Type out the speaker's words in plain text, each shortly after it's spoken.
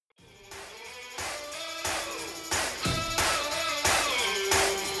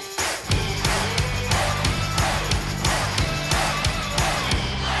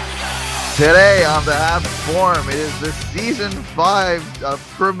Today on the Habs Forum, it is the Season 5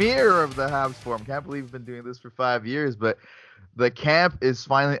 premiere of the Habs Forum. Can't believe we've been doing this for 5 years, but the camp is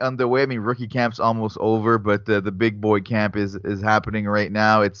finally underway. I mean, rookie camp's almost over, but the big boy camp is happening right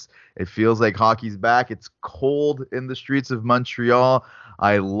now. It feels like hockey's back. It's cold in the streets of Montreal.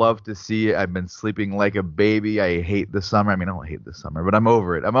 I love to see it. I've been sleeping like a baby. I hate the summer. I mean, I don't hate the summer, but I'm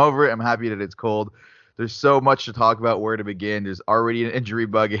over it. I'm happy that it's cold. There's so much to talk about, where to begin. There's already an injury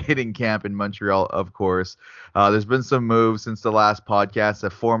bug hitting camp in Montreal, of course. There's been some moves since the last podcast. A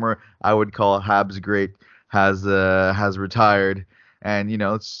former, I would call Habs great, has retired. And,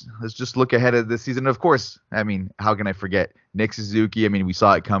 let's just look ahead of this season. Of course, I mean, how can I forget Nick Suzuki? I mean, we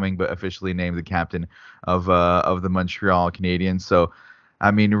saw it coming, but officially named the captain of the Montreal Canadiens. So, I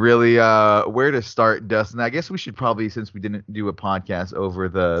mean, really, where to start, Dustin? I guess we should probably, since we didn't do a podcast over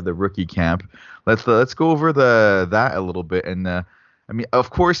the rookie camp, let's go over that a little bit. And I mean, of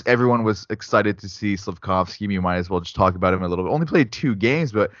course, everyone was excited to see Slafkovsky. We might as well just talk about him a little bit. Only played 2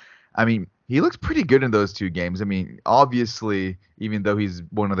 games, but I mean, he looks pretty good in those 2 games. I mean, obviously, even though he's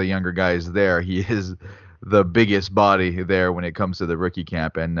one of the younger guys there, he is the biggest body there when it comes to the rookie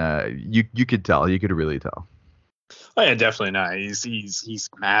camp, and you could tell, you could really tell. Oh yeah, definitely not. He's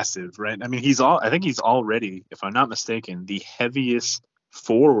massive, right? I mean, I think he's already, if I'm not mistaken, the heaviest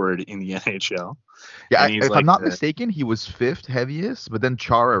forward in the NHL. Yeah, if I'm not mistaken, he was 5th heaviest, but then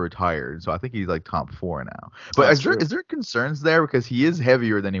Chara retired, so I think he's like top 4 now. But is there concerns there, because he is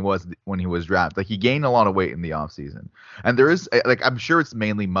heavier than he was when he was drafted? Like, he gained a lot of weight in the offseason, and there is I'm sure it's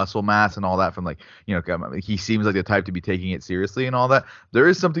mainly muscle mass and all that from he seems like the type to be taking it seriously and all that. There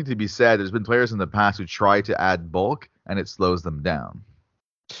is something to be said. There's been players in the past who try to add bulk and it slows them down.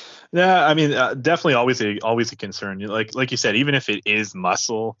 Yeah, I mean, definitely always a concern. Like you said, even if it is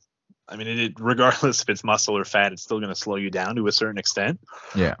muscle, I mean, regardless if it's muscle or fat, it's still going to slow you down to a certain extent.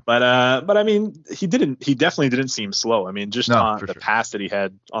 Yeah. But I mean, he definitely didn't seem slow. I mean, on the pass that he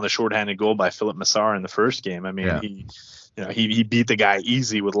had on the shorthanded goal by Philip Massar in the first game. I mean, he beat the guy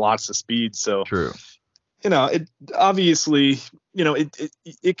easy with lots of speed. So true. It obviously,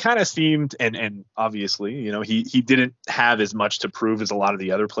 it kind of seemed, and obviously, he didn't have as much to prove as a lot of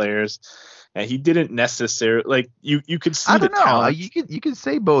the other players. And he didn't necessarily you could see. I don't know. Talent. You can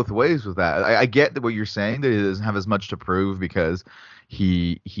say both ways with that. I get what you're saying, that he doesn't have as much to prove because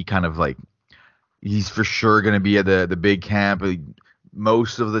he kind of he's for sure going to be at the big camp.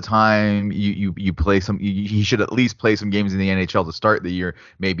 Most of the time, you play he should at least play some games in the NHL to start the year.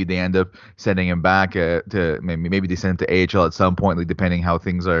 Maybe they end up sending him back to maybe they send him to AHL at some point, depending how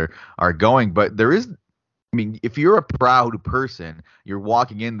things are going. But there is. I mean, if you're a proud person, you're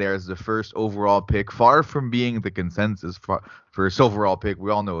walking in there as the first overall pick, far from being the consensus first overall pick.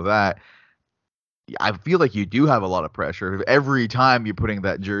 We all know that. I feel like you do have a lot of pressure every time you're putting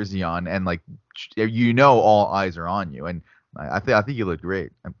that jersey on, and all eyes are on you. And I think you looked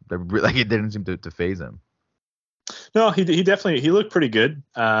great. It didn't seem to phase him. No, he definitely looked pretty good.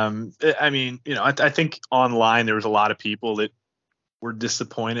 I mean, I think online there was a lot of people that were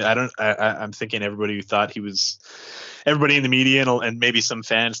disappointed. I'm thinking everybody in the media and maybe some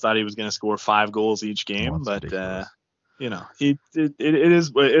fans thought he was going to score 5 goals each game, but it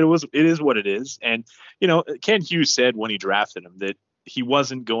is what it is. And Ken Hughes said when he drafted him that he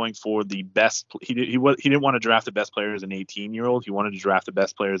wasn't going for the best. He didn't want to draft the best player as an 18-year-old. He wanted to draft the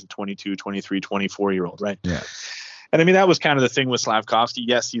best players as a 22, 23, 24-year-old, right? Yeah. And I mean, that was kind of the thing with Slafkovsky.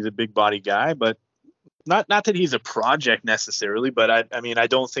 Yes, he's a big body guy, but not that he's a project necessarily, but I mean, I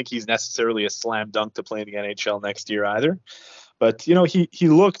don't think he's necessarily a slam dunk to play in the NHL next year either. But, he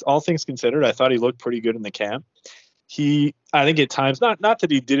looked, all things considered, I thought he looked pretty good in the camp. I think at times, not that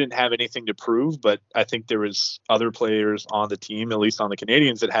he didn't have anything to prove, but I think there was other players on the team, at least on the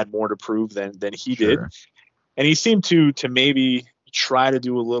Canadiens, that had more to prove than he did. And he seemed to maybe try to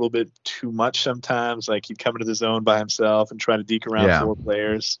do a little bit too much sometimes. Like, he'd come into the zone by himself and try to deke around 4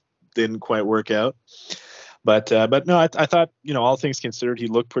 players. Didn't quite work out, but no, I thought, all things considered, he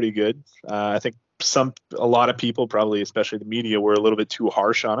looked pretty good. I think a lot of people, probably especially the media, were a little bit too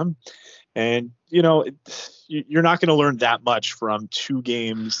harsh on him, and you're not going to learn that much from 2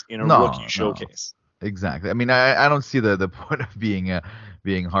 games in a rookie showcase. Exactly. I mean, I don't see the point of being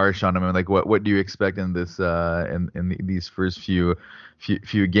harsh on him. And what do you expect in this in these first few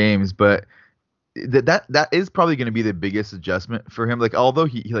games? But that is probably going to be the biggest adjustment for him. Although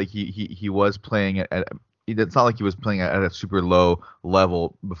he was playing at it's not like he was playing at a super low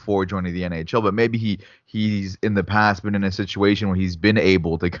level before joining the NHL, but maybe he's in the past been in a situation where he's been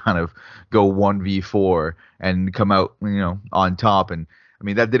able to kind of go 1v4 and come out on top. And I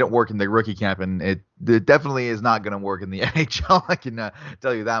mean, that didn't work in the rookie camp, and it definitely is not going to work in the NHL. I can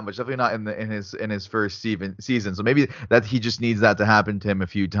tell you that much. Definitely not in his first season. So maybe that he just needs that to happen to him a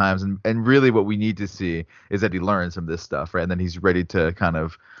few times, and really what we need to see is that he learns some of this stuff, right? And then he's ready to kind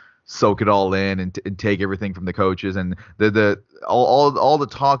of soak it all in and take everything from the coaches and all the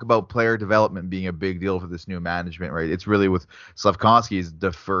talk about player development being a big deal for this new management, right? It's really with Slavkovsky is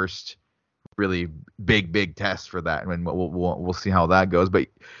the first really big test for that, and we'll see how that goes. But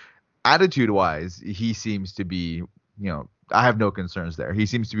attitude wise, he seems to be, I have no concerns there. He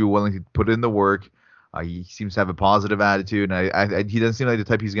seems to be willing to put in the work. He seems to have a positive attitude, and he doesn't seem like the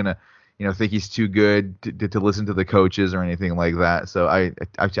type he's gonna, think he's too good to listen to the coaches or anything like that. So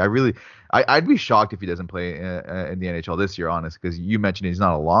I'd be shocked if he doesn't play in the NHL this year, honest, because you mentioned he's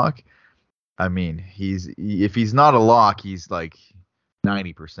not a lock. I mean, if he's not a lock, he's like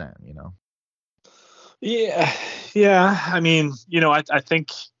 90%, Yeah. I mean, I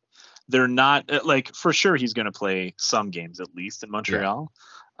think they're not like for sure he's going to play some games at least in Montreal.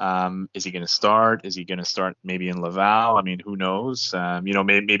 Is he going to start? Is he going to start maybe in Laval? I mean, who knows?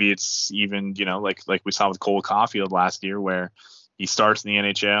 Maybe it's even, like we saw with Cole Caulfield last year where he starts in the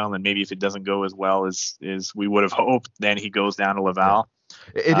NHL and maybe if it doesn't go as well as we would have hoped, then he goes down to Laval.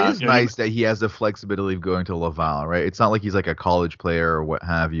 It is nice that he has the flexibility of going to Laval, right? It's not like he's like a college player or what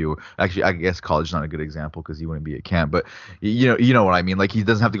have you. Actually, I guess college is not a good example because he wouldn't be at camp, but you know what I mean. Like he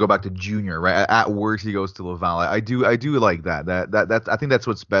doesn't have to go back to junior, right? At worst, he goes to Laval. I do like that. That's I think that's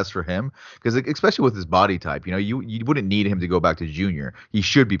what's best for him because especially with his body type, you wouldn't need him to go back to junior. He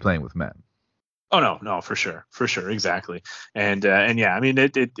should be playing with men. Oh no, for sure, exactly, and yeah, I mean,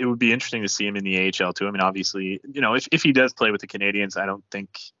 it would be interesting to see him in the AHL too. I mean, obviously, if he does play with the Canadians, I don't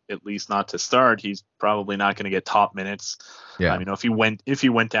think, at least not to start, he's probably not going to get top minutes. Yeah. If he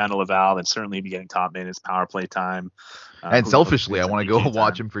went down to Laval, then certainly he'd be getting top minutes, power play time. And selfishly, I want to go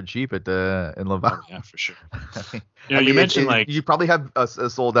watch him for cheap in Laval. Oh, yeah, for sure. You mentioned you probably have a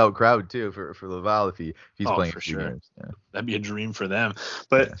sold out crowd too for Laval if he's playing for sure. Games. Yeah. That'd be a dream for them.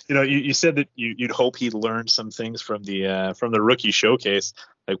 But you said that you'd hope he learned some things from the rookie showcase.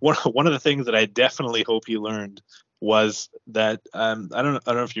 Like one of the things that I definitely hope he learned was that I don't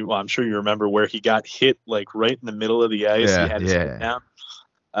know if I'm sure you remember where he got hit like right in the middle of the ice. Yeah, he had his head down.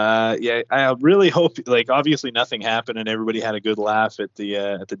 I really hope, like, obviously nothing happened and everybody had a good laugh at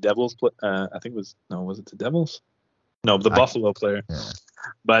the Devils. I think was it the Devils? No, the Buffalo player. Yeah.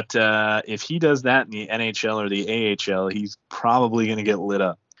 But if he does that in the NHL or the AHL, he's probably going to get lit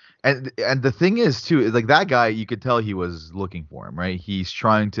up. And the thing is too, is like that guy, you could tell he was looking for him, right? He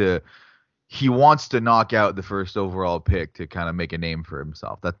wants to knock out the first overall pick to kind of make a name for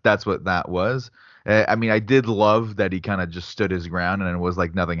himself. That's what that was. I mean, I did love that he kind of just stood his ground and it was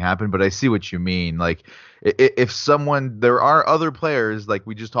like nothing happened. But I see what you mean. Like, if there are other players, like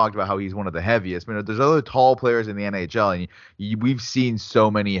we just talked about how he's one of the heaviest. I mean, there's other tall players in the NHL, and we've seen so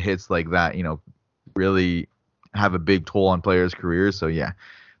many hits like that, really have a big toll on players' careers. So yeah,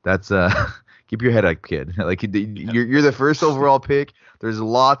 that's keep your head up, kid. Like you're the first overall pick. There's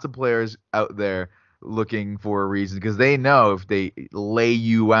lots of players out there looking for a reason because they know if they lay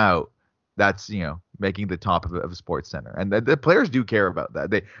you out, that's making the top of a sports center, and the players do care about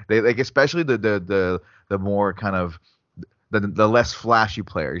that. They like, especially the more kind of the less flashy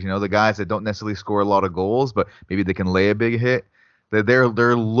players. The guys that don't necessarily score a lot of goals, but maybe they can lay a big hit. They're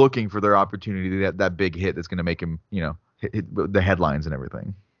looking for their opportunity, that big hit that's going to make him hit the headlines and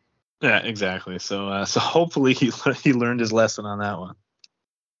everything. Yeah, exactly. So hopefully he learned his lesson on that one.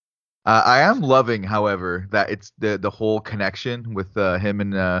 I am loving, however, that it's the whole connection with him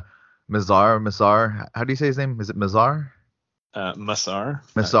and Mazar. How do you say his name? Is it Mazar?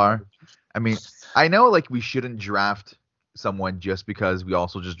 Mazar. I mean, I know like we shouldn't draft someone just because we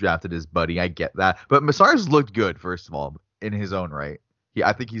also just drafted his buddy. I get that, but Mazar's looked good, first of all, in his own right.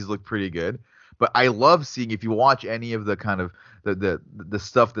 I think he's looked pretty good. But I love seeing, if you watch any of the kind of the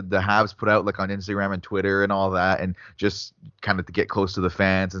stuff that the Habs put out, like on Instagram and Twitter and all that, and just kind of to get close to the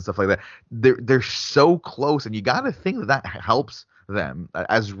fans and stuff like that, they're so close, and you got to think that helps them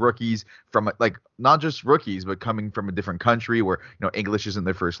as rookies, from like not just rookies, but coming from a different country where English isn't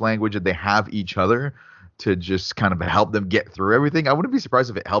their first language, and they have each other to just kind of help them get through everything. I wouldn't be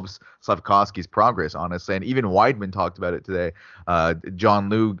surprised if it helps Slavkovsky's progress, honestly. And even Weidman talked about it today. John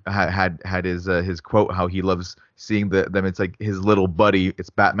Liu had his quote, how he loves seeing them. It's like his little buddy.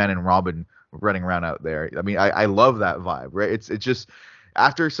 It's Batman and Robin running around out there. I mean, I love that vibe, right? It's just,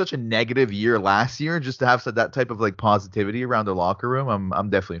 after such a negative year last year, just to have that type of like positivity around the locker room, I'm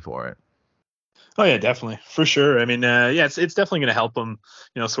definitely for it. Oh yeah, definitely, for sure. I mean, yeah, it's definitely going to help him,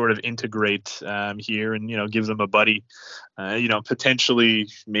 sort of integrate here, and gives him a buddy. Potentially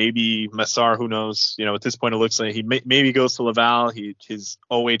maybe Massar. Who knows? At this point, it looks like he maybe goes to Laval. His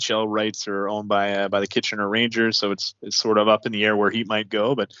OHL rights are owned by the Kitchener Rangers, so it's sort of up in the air where he might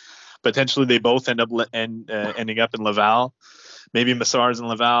go. But potentially they both ending up in Laval. Maybe Massar's in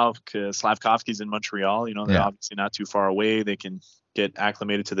Laval because Slavkovsky's in Montreal. They're Yeah. obviously not too far away. They can get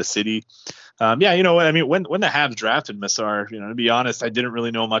acclimated to the city. Yeah, you know what I mean. When the Habs drafted Massar, to be honest, I didn't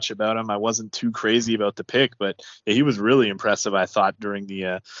really know much about him. I wasn't too crazy about the pick, but yeah, he was really impressive. I thought during the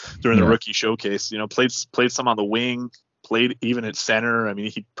Yeah. rookie showcase. Played some on the wing, played even at center. I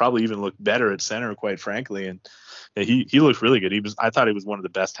mean, he probably even looked better at center, quite frankly. And yeah, he looked really good. I thought he was one of the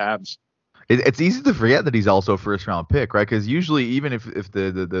best Habs. It's easy to forget that he's also a first round pick, right? Because usually, even if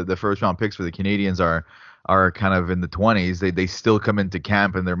the first round picks for the Canadians are kind of in the 20s, they still come into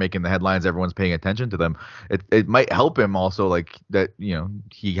camp and they're making the headlines. Everyone's paying attention to them. It might help him also, like that,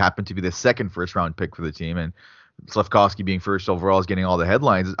 he happened to be the second first round pick for the team, and Slavkovsky being first overall is getting all the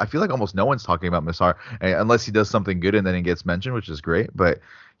headlines. I feel like almost no one's talking about Massar unless he does something good and then he gets mentioned, which is great. But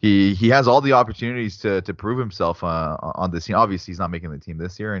he has all the opportunities to prove himself on this team. Obviously, he's not making the team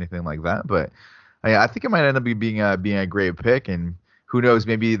this year or anything like that, but I think it might end up being a great pick. And who knows,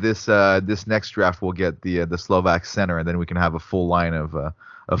 maybe this next draft will get the Slovak center, and then we can have a full line of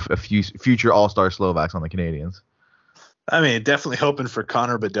a few future All-Star Slovaks on the Canadians. I mean, definitely hoping for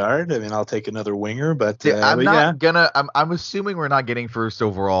Connor Bedard. I mean, I'll take another winger, but See, I'm yeah. not gonna. I'm assuming we're not getting first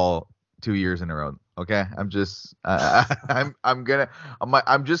overall 2 years in a row. Okay, I'm just. I'm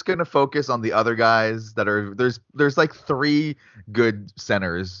just gonna focus on the other guys that are there's like three good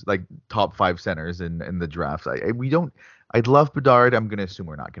centers, like top five centers in the draft. We don't. I'd love Bedard. I'm gonna assume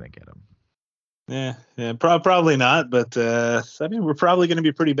we're not gonna get him. Yeah, probably not. But I mean, we're probably going to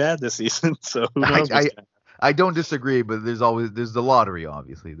be pretty bad this season. So who I, knows what's I going to I don't disagree, but there's the lottery.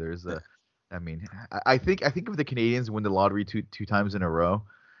 Obviously, there's a. happen. I mean, I think if the Canadians win the lottery two times in a row,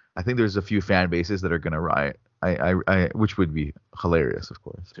 I think there's a few fan bases that are gonna riot. Which would be hilarious, of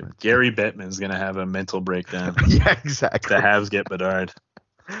course. But, Gary Bettman's going to have a mental breakdown. yeah, The exactly. Habs get Bedard.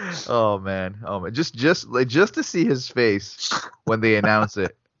 Oh man, just to see his face when they announce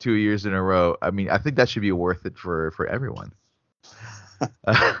it 2 years in a row. I mean, I think that should be worth it for everyone.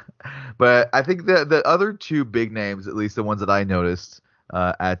 But I think the other two big names, at least the ones that I noticed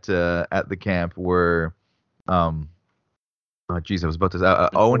at the camp, were oh geez, I was about to say Owen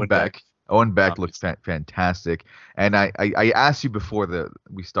Owen Beck, Beck. Owen Beck looks obviously. fantastic, and I asked you before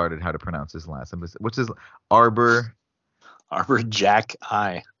we started how to pronounce his last name. What's his Arbor Arbor Jack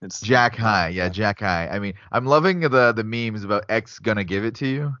I. It's Jack High? Yeah, Jack High. I mean, I'm loving the memes about X gonna give it to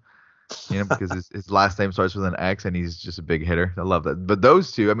you. Because his last name starts with an X and he's just a big hitter. I love that. But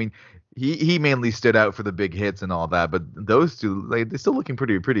those two, I mean, he mainly stood out for the big hits and all that. But those two, they're still looking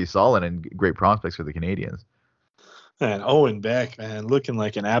pretty solid and great prospects for the Canadians. And Owen Beck, man, looking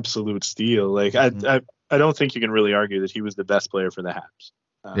like an absolute steal. Like Mhm. I don't think you can really argue that he was the best player for the Habs.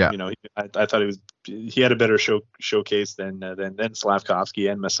 Yeah. I thought he had a better showcase than Slavkovsky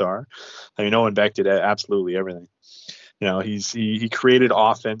and Massar. I mean, Owen Beck did absolutely everything. He created a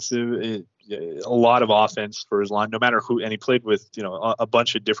lot of offense for his line, no matter who, and he played with a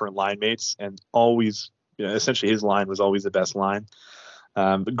bunch of different line mates, and always essentially his line was always the best line.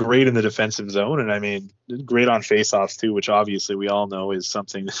 But great in the defensive zone, and I mean, great on faceoffs too, which obviously we all know is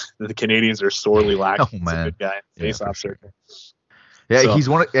something that the Canadians are sorely Oh lacking. He's a man. good guy in the Yeah, for faceoff sure. circle. Yeah, So he's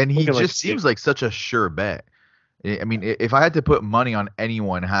and he looking like a just steal. seems like such a sure bet. I mean, if I had to put money on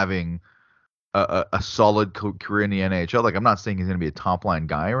anyone having a solid career in the NHL, like I'm not saying he's going to be a top line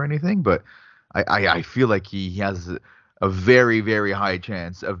guy or anything, but I feel like he has a very high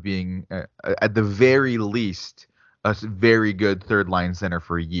chance of being at the very least very good third line center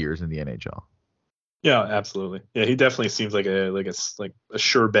for years in the NHL. Yeah, absolutely. Yeah, he definitely seems like a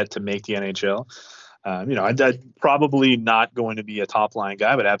sure bet to make the NHL. I'd probably not going to be a top line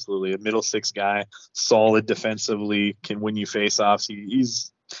guy, but absolutely a middle six guy, solid defensively, can win you faceoffs.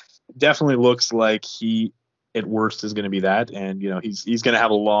 He's definitely looks like he at worst is going to be that, and he's going to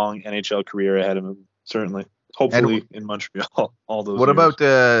have a long NHL career ahead of him. Certainly, And hopefully in Montreal all those what years.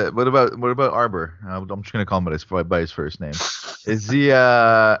 about Arbor? I'm just gonna call him by his first name. Is he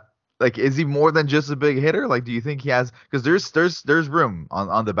like is he more than just a big hitter? Like, do you think he has? Because there's room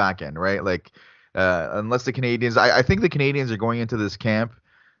on the back end, right? Like, unless the Canadians, I think the Canadians are going into this camp,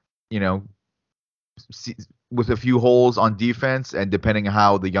 you know, see, with a few holes on defense, and depending on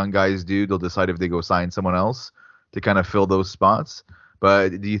how the young guys do, they'll decide if they go sign someone else to kind of fill those spots.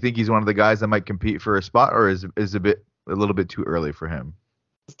 But do you think he's one of the guys that might compete for a spot, or is a little bit too early for him?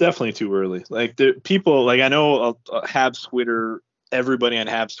 It's definitely too early. Like the people, like I know Habs Twitter, everybody on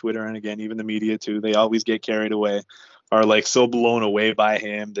Habs Twitter, and again, even the media too, they always get carried away, are like so blown away by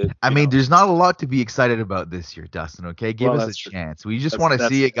him that I mean, there's not a lot to be excited about this year, Dustin. Okay, give well, us a that's true. chance. We just want to That's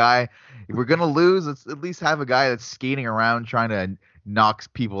see a guy. If we're gonna lose, let's at least have a guy that's skating around trying to knock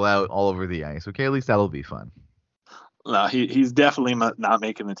people out all over the ice. Okay, at least that'll be fun. No, he's definitely not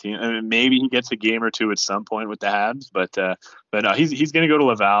making the team. I mean, maybe he gets a game or two at some point with the Habs, but no, he's going to go to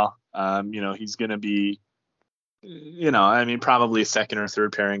Laval. He's going to be, I mean, probably a second or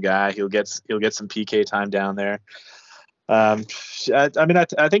third pairing guy. He'll get some PK time down there. Um,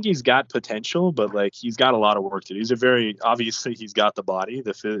 I think he's got potential, but like he's got a lot of work to do. Obviously he's got the body,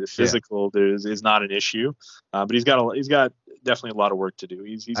 the Yeah. physical is not an issue, but he's got definitely a lot of work to do.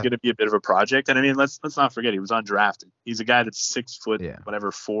 He's I, going to be a bit of a project, and I mean let's not forget he was undrafted. He's a guy that's 6 foot yeah.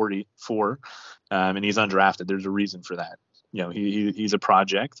 whatever 44, and he's undrafted. There's a reason for that. He's a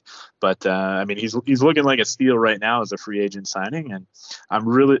project, but I mean he's looking like a steal right now as a free agent signing, and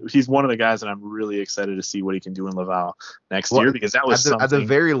he's one of the guys that I'm really excited to see what he can do in Laval next Well, year, because that was at the something.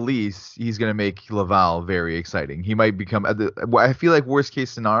 very least, he's gonna make Laval very exciting. He might become. I feel like worst case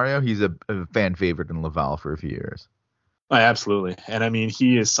scenario, he's a fan favorite in Laval for a few years. Oh, absolutely, and I mean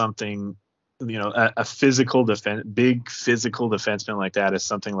he is something. A big physical defenseman like that is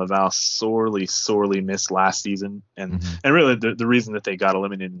something Laval sorely missed last season, and Hmm. and really the reason that they got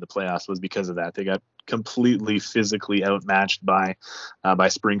eliminated in the playoffs was because of that. They got completely physically outmatched by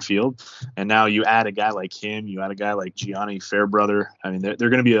Springfield, and now you add a guy like him, you add a guy like Gianni Fairbrother. I mean, they're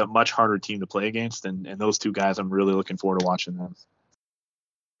going to be a much harder team to play against, and those two guys, I'm really looking forward to watching them.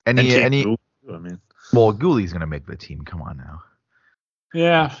 And Kate Any. Gould, I mean, Well, Gooley's gonna make the team. Come on now.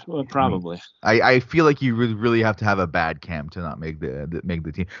 yeah, well, I mean, probably. I feel like you really have to have a bad camp to not make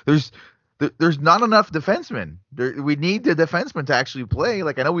the team. There's not enough defensemen. We need the defensemen to actually play.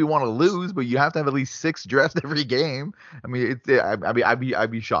 Like I know we want to lose, but you have to have at least six dressed every game. I mean,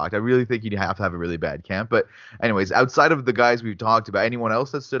 I'd be shocked. I really think you'd have to have a really bad camp. But anyways, outside of the guys we've talked about, anyone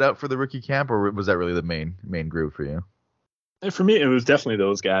else that stood out for the rookie camp, or was that really the main group for you? And for me, it was definitely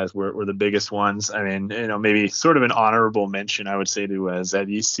those guys were the biggest ones. I mean, maybe sort of an honorable mention, I would say, to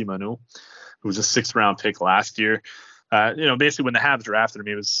Zadie Simoneau, who was a sixth-round pick last year. Basically when the Habs drafted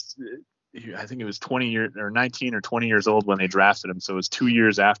him, I think he was 20 years or 19 or 20 years old when they drafted him. So it was 2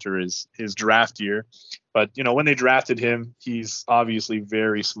 years after his draft year. But, when they drafted him, he's obviously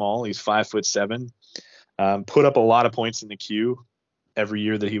very small. He's 5'7", put up a lot of points in the queue every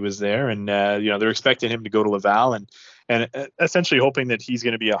year that he was there. And, they're expecting him to go to Laval and essentially hoping that he's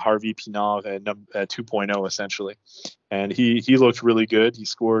going to be a Harvey Pinard 2.0 essentially. And he looked really good. He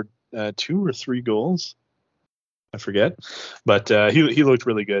scored 2 or 3 goals. I forget, but he looked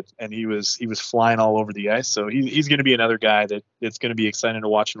really good, and he was flying all over the ice. So he's going to be another guy that it's going to be exciting to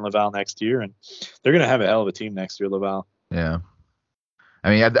watch in Laval next year, and they're going to have a hell of a team next year, Laval. Yeah. I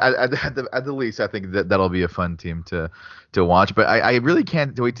mean, at the least, I think that'll be a fun team to watch. But I really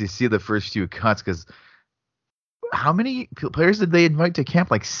can't wait to see the first few cuts because how many players did they invite to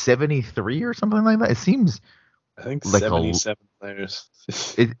camp? Like 73 or something like that. It seems I think like 77 players.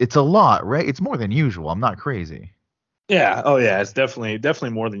 it's a lot, right? It's more than usual. I'm not crazy. Yeah. Oh, yeah. It's definitely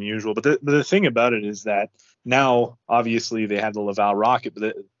more than usual. But the thing about it is that now, obviously, they have the Laval Rocket,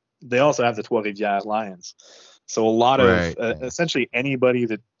 but they also have the Trois-Rivières Lions. So a lot of Right. Yeah. essentially anybody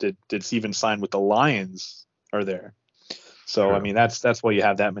that's even signed with the Lions are there. So I True. mean that's why you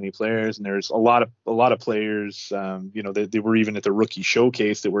have that many players, and there's a lot of players. They were even at the rookie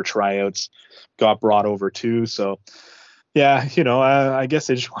showcase that were tryouts, got brought over too. So yeah, I guess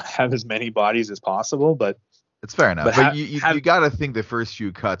they just want to have as many bodies as possible, but It's fair enough. but But have you got to think the first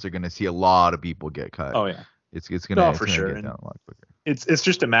few cuts are going to see a lot of people get cut. oh yeah, It's no, it's for gonna sure. get And down a lot quicker. it's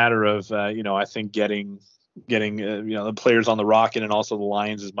just a matter of I think getting the players on the Rocket and also the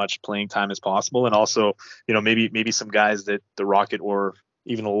Lions as much playing time as possible, and also maybe some guys that the Rocket or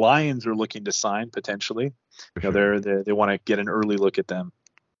even the Lions are looking to sign potentially. For sure. They want to get an early look at them.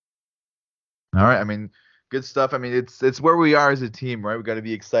 All right. I mean, good stuff. I mean, it's where we are as a team, right? We got to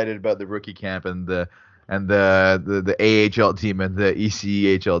be excited about the rookie camp and the AHL team and the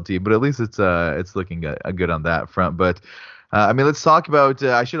ECHL team, but at least it's looking good on that front. But I mean, let's talk about.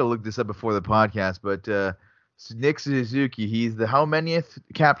 I should have looked this up before the podcast, but Nick Suzuki, he's the how manyth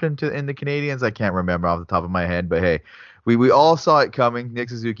captain in the Canadians? I can't remember off the top of my head, but hey, we all saw it coming. Nick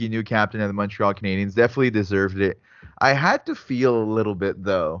Suzuki, new captain of the Montreal Canadiens, definitely deserved it. I had to feel a little bit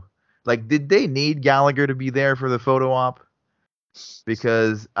though. Like, did they need Gallagher to be there for the photo op?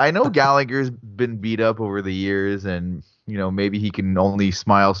 Because I know Gallagher's been beat up over the years, and maybe he can only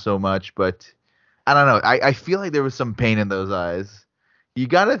smile so much, but I don't know. I feel like there was some pain in those eyes. you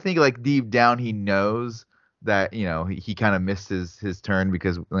got to think like deep down he knows that he kind of missed his turn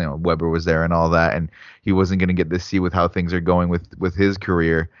because Weber was there and all that, and he wasn't going to get to see with how things are going with his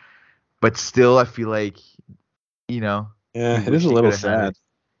career. But still, I feel like he Yeah, it is wished a he could little have had sad.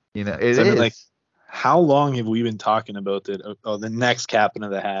 it. It So I mean, like, is. how long have we been talking about that? Oh, the next captain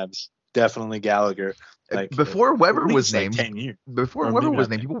of the Habs, definitely Gallagher. Like Before at Weber was least like named, 10 years, before or Weber maybe was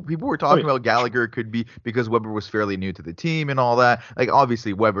not named, 10. people were Oh talking yeah, about for sure. Gallagher could be because Weber was fairly new to the team and all that. Like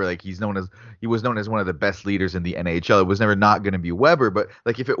obviously Weber, like he was known as one of the best leaders in the NHL. It was never not going to be Weber, but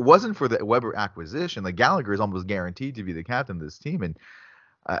like if it wasn't for the Weber acquisition, like Gallagher is almost guaranteed to be the captain of this team. And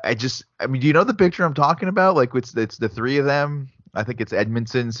I mean, do you know the picture I'm talking about? Like it's the three of them. I think it's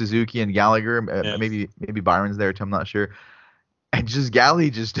Edmondson, Suzuki, and Gallagher. Yeah. Maybe Byron's there too. I'm not sure. And just Galley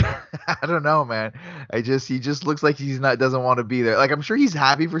just I don't know, man. He just looks like he's not doesn't want to be there. Like I'm sure he's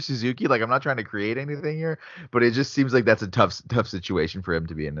happy for Suzuki. Like I'm not trying to create anything here, but it just seems like that's a tough situation for him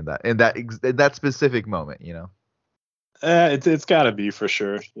to be in that specific moment. It's got to be for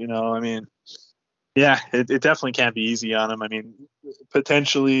sure. I mean, yeah, it definitely can't be easy on him. I mean,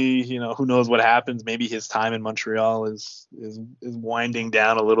 potentially, who knows what happens? Maybe his time in Montreal is winding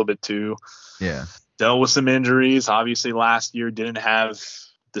down a little bit too. Yeah. Dealt with some injuries. Obviously, last year didn't have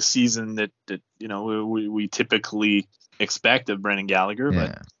the season that we typically expect of Brendan Gallagher, but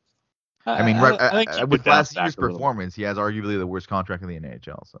Yeah. I mean, I think he could with bounce last year's back a little bit. performance, he has arguably the worst contract in the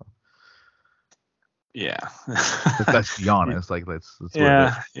NHL. So Yeah. let's be honest. Like that's what it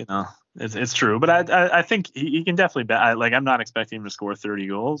is. Yeah, it's true, but I think he can definitely like I'm not expecting him to score 30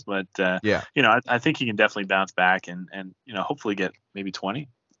 goals, but Yeah. I think he can definitely bounce back and hopefully get maybe 20.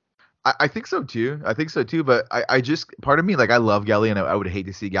 I think so too. I think so too. But I just part of me like I love Galley and I would hate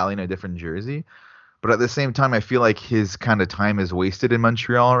to see Galley in a different jersey. But at the same time, I feel like his kind of time is wasted in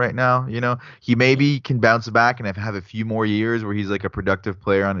Montreal right now. He Yeah. maybe can bounce back and have a few more years where he's like a productive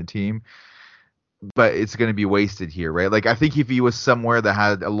player on a team, but it's going to be wasted here, right? Like I think if he was somewhere that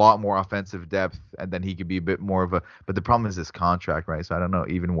had a lot more offensive depth, and then he could be a bit more of a. But the problem is his contract, right? So I don't know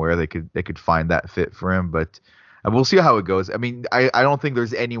even where they could find that fit for him, but we'll see how it goes. I mean, I don't think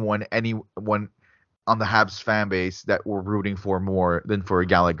there's anyone on the Habs fan base that we're rooting for more than for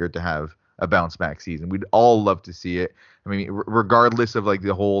Gallagher to have a bounce back season. We'd all love to see it. I mean, regardless of like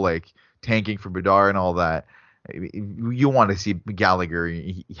the whole like tanking for Bedard and all that, you want to see Gallagher.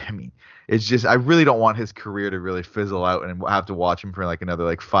 I mean, it's just I really don't want his career to really fizzle out and have to watch him for like another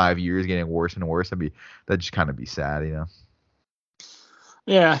like 5 years getting worse and worse. That'd just kind of be sad.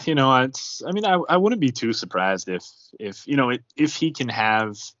 Yeah, I mean, I wouldn't be too surprised if he can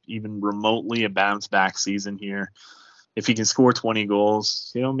have even remotely a bounce back season here, if he can score 20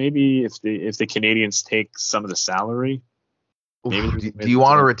 goals, maybe if the Canadians take some of the salary, maybe Oof, there's a do way you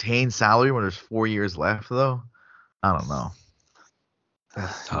want to to. retain salary when there's 4 years left though? I don't know.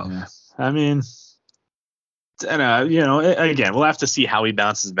 That's Yeah, tough. I mean, and again, we'll have to see how he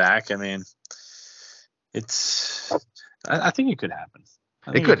bounces back. I mean, it's I think it could happen.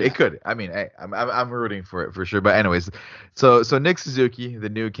 I It think it could. could It happen. could. I mean, I'm rooting for it for sure. But anyways, so Nick Suzuki, the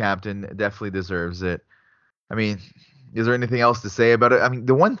new captain, definitely deserves it. I mean, is there anything else to say about it? I mean,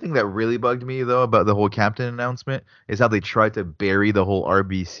 the one thing that really bugged me though about the whole captain announcement is how they tried to bury the whole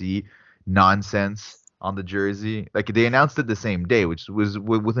RBC nonsense on the jersey. Like they announced it the same day, which was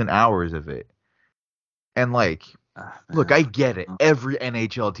within hours of it. And like, Ah, look, man. I get it. Every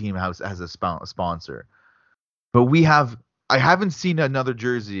NHL team has a sponsor. But I haven't seen another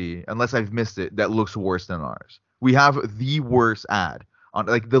jersey unless I've missed it that looks worse than ours. We have the worst ad on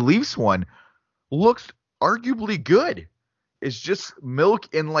like the Leafs one looks arguably good. It's just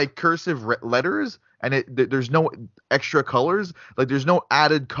milk in like cursive letters, and there's no extra colors. Like there's no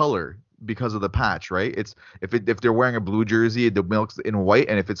added color because of the patch, right? It's if they're wearing a blue jersey, the milk's in white,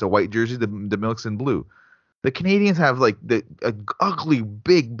 and if it's a white jersey, the milk's in blue. The Canadians have like the a ugly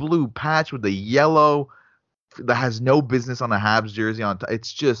big blue patch with the yellow that has no business on a Habs jersey on. No,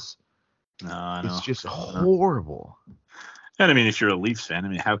 I It's know. just I know. horrible. And I mean, if you're a Leafs fan, I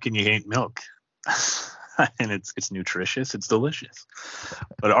mean, how can you hate milk? And it's nutritious, it's delicious.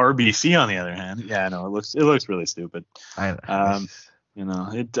 But RBC on the other hand, yeah, no, it looks really stupid. It's Um, just,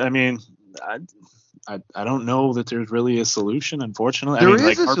 it. I mean, I, I don't know that there's really a solution. Unfortunately, I there mean,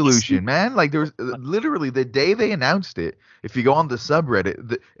 is like a RBC. solution, man. Like there's literally the day they announced it. If you go on the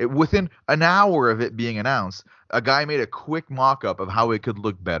subreddit, within an hour of it being announced, a guy made a quick mock-up of how it could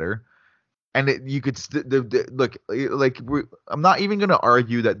look better. And you could look like I'm not even gonna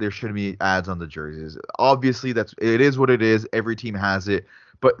argue that there shouldn't be ads on the jerseys. Obviously, it is what it is. Every team has it,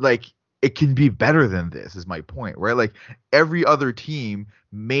 but like it can be better than this. Is my point, right? Like every other team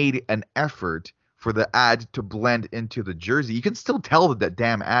made an effort for the ad to blend into the jersey. You can still tell that that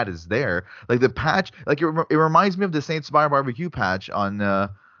damn ad is there. Like the patch, like it reminds me of the Saint Spire barbecue patch Yeah,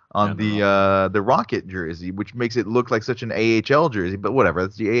 on the Rocket jersey, which makes it look like such an AHL jersey. But whatever,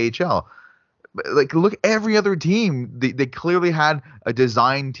 that's the AHL. But like, look, every other team, they clearly had a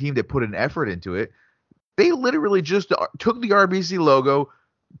design team that put an effort into it. They literally just took the RBC logo,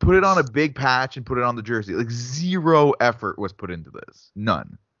 put it on a big patch, and put it on the jersey. Like zero effort was put into this.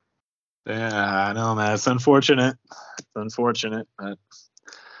 None. yeah, I know, man. It's unfortunate. It's unfortunate, but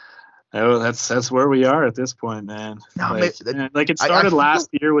oh, that's where we are at this point, man. No, Like it I started feel last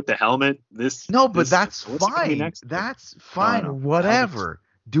year with the helmet. no, but that's What's it gonna be fine. next year? That's No, I know. fine. The helmets. Whatever.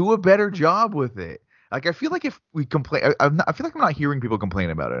 Do a better job with it. Like I feel like if we complain, I feel like I'm not hearing people complain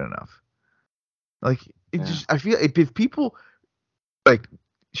about it enough. Like it Yeah. just, I feel if people like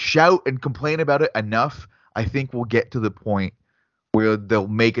shout and complain about it enough, I think we'll get to the point where they'll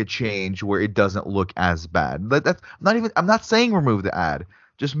make a change where it doesn't look as bad. That's not even. I'm not saying remove the ad.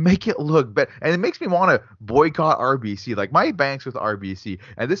 Just make it look better. And it makes me want to boycott RBC. Like my bank's with RBC,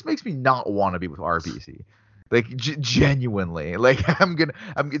 and this makes me not want to be with RBC. Like genuinely, like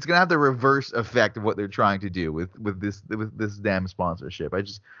it's gonna have the reverse effect of what they're trying to do with this damn sponsorship.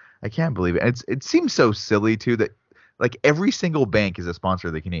 I can't believe it. And it seems so silly too that like every single bank is a sponsor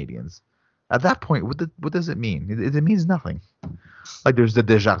of the Canadians. At that point, what does it mean? It means nothing. Like there's the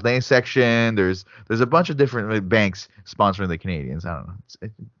Desjardins section. There's a bunch of different banks sponsoring the Canadians. I don't know.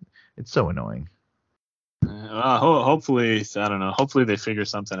 It's so annoying. Well, hopefully, I don't know. Hopefully they figure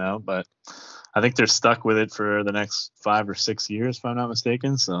something out, but I think they're stuck with it for the next 5 or 6 years, if I'm not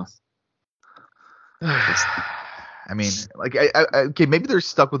mistaken. So, I mean, like, okay, maybe they're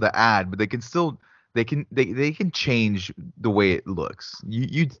stuck with the ad, but they can still they can change the way it looks.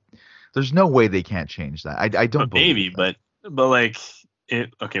 There's no way they can't change that. I don't but maybe, believe that. but like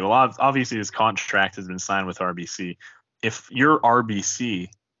it. Okay, well, obviously this contract has been signed with RBC. If you're RBC,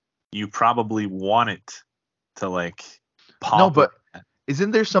 you probably want it to like No, pop but like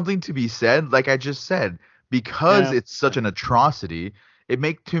isn't there something to be said? Like I just said, because that. it's such an atrocity,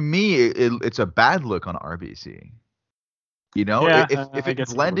 to me it's a bad look on RBC. You know, Yeah, if I it guess it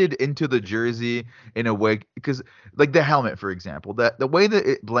would. blended into the jersey in a way, because like the helmet, for example, that the way that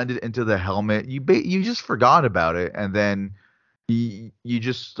it blended into the helmet, you just forgot about it, and then you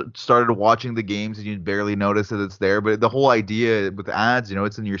just started watching the games and you barely notice that it's there. But the whole idea with ads,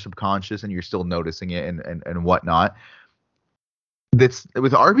 it's in your subconscious and you're still noticing it and whatnot. That's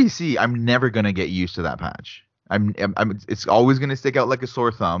with RBC. I'm never gonna get used to that patch. It's always gonna stick out like a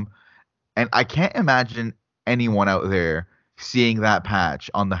sore thumb, and I can't imagine anyone out there seeing that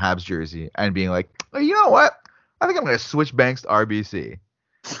patch on the Habs jersey and being like, oh, you know what? I think I'm gonna switch banks to RBC.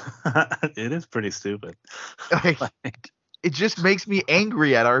 It is pretty stupid. Like, Like, it just makes me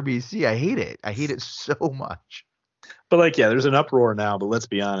angry at RBC. I hate it. I hate it so much. but like, yeah, there's an uproar now. But let's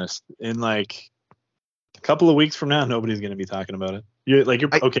be honest. In like a couple of weeks from now, nobody's going to be talking about it. You're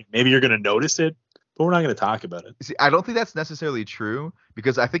I okay. Maybe you're going to notice it, but we're not going to talk about it. See, I don't think that's necessarily true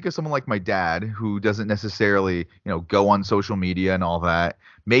because I think of someone like my dad who doesn't necessarily, go on social media and all that.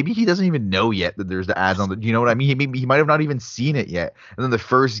 Maybe he doesn't even know yet that there's the ads on the. You know what I mean? He might have not even seen it yet. And then the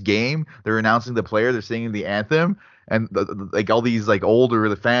first game, they're announcing the player, they're singing the anthem, and like all these like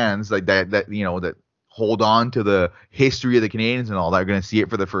older fans like that hold on to the history of the Canadians and all that are gonna see it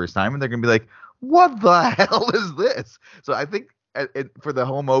for the first time, and they're gonna be like, "What the hell is this?" So I think for the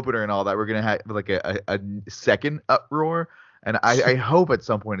home opener and all that, we're gonna have like a second uproar, and I hope at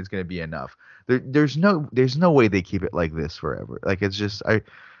some point it's gonna be enough. There's no way they keep it like this forever. Like it's just I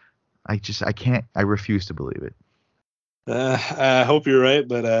can't, I refuse to believe it. I hope you're right,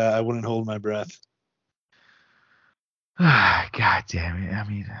 but I wouldn't hold my breath. God damn it! I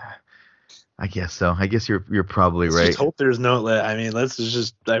mean, I guess so. I guess you're probably Let's right. just hope there's no. I mean, let's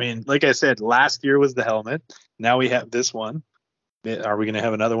just. I mean, like I said, last year was the helmet. Now we have this one. Are we going to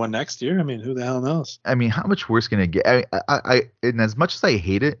have another one next year? I mean, who the hell knows? I mean, how much worse can it get? And as much as I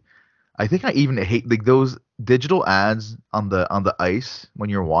hate it, I think I even hate like those digital ads on the ice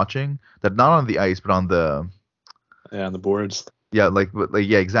when you're watching. That not on the ice, but on the Yeah, on the boards. yeah, like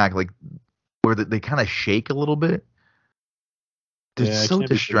yeah, exactly. Like where they kind of shake a little bit. It's Yeah, it so can't be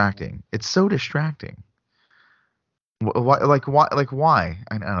pretty. distracting. It's so distracting. Why? Like why? Like why?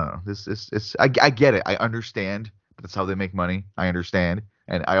 I don't know. I get it. I understand. That's how they make money. I understand,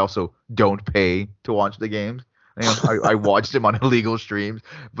 and I also don't pay to watch the games. I watched them on illegal streams,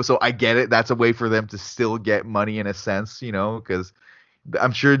 but so I get it. That's a way for them to still get money in a sense, because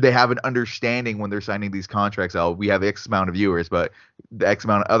I'm sure they have an understanding when they're signing these contracts. Oh, we have X amount of viewers, but the X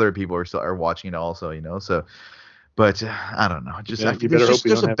amount of other people are watching it also, So, But I don't know. Just I You feel there's better hope just we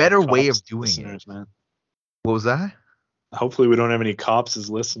there's don't a have any better way of cops doing it. listeners, man. What was that? Hopefully we don't have any cops as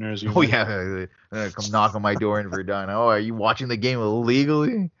listeners. You Oh might. yeah, come knock on my door and we're done. Oh, are you watching the game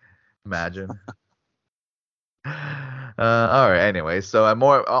illegally? Imagine. All right. Anyway, so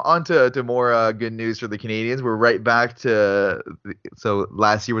more on to more good news for the Canadians. We're right back to so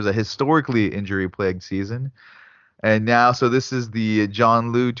last year was a historically injury-plagued season, and now so this is the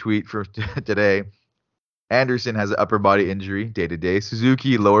John Liu tweet for today. Anderson has an upper body injury day to day.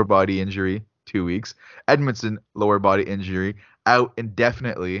 Suzuki lower body injury 2 weeks. Edmondson lower body injury out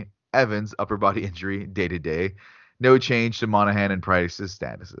indefinitely. Evans upper body injury day to day. No change to Monahan and Price's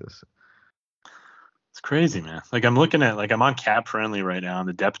statuses. It's crazy, man. Like I'm looking at I'm on cap friendly right now on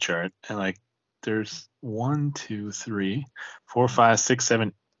the depth chart, and there's 1, 2, 3, 4, 5, 6,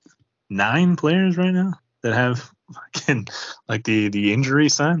 7, 9 players right now that have fucking the injury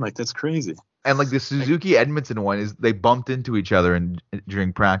sign. Like that's crazy. And like the Like Suzuki Edmondson one is they bumped into each other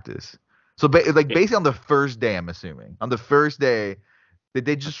during practice. So basically on the first day, I'm assuming on the first day, did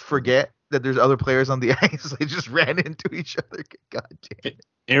they just forget that there's other players on the ice? They just ran into each other. God damn it.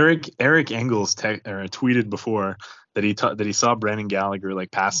 Eric Engels tweeted before that he saw Brendan Gallagher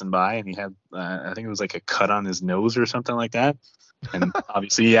like passing by, and he had I think it was like a cut on his nose or something like that. And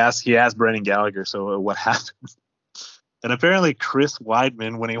obviously he asked Brendan Gallagher, so what happened? And apparently Chris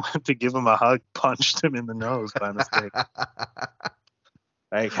Weidman, when he went to give him a hug, punched him in the nose by mistake.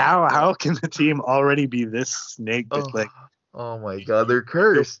 Like how can the team already be this snake? Oh my God, they're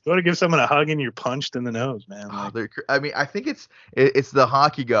cursed. Go to give someone a hug and you're punched in the nose, man. I mean, I think it's the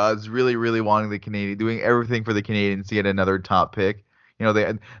hockey gods really, really wanting the Canadian, doing everything for the Canadians to get another top pick. You know,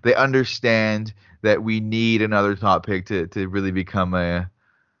 they understand that we need another top pick to really become a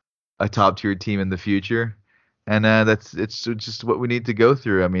top tier team in the future, and it's just what we need to go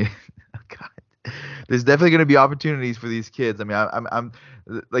through. I mean, God, there's definitely going to be opportunities for these kids. I mean, I'm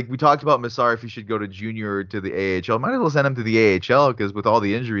like we talked about Massar if he should go to junior or to the AHL. Might as well send him to the AHL because with all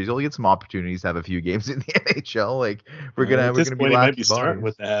the injuries, he'll get some opportunities to have a few games in the NHL. Like we're gonna be he might be lacking starting bodies.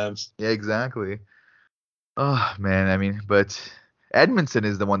 with the Habs. Yeah, exactly. Oh man, I mean, but Edmondson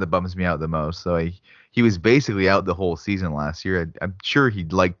is the one that bums me out the most. So he was basically out the whole season last year. I'm sure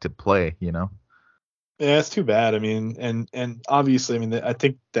he'd like to play, you know. Yeah, it's too bad. I mean, and obviously, I mean, I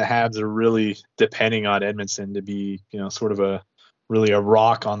think the Habs are really depending on Edmondson to be, sort of a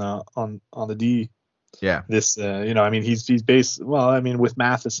rock on the D. Yeah. This, I mean, he's based. Well, I mean, with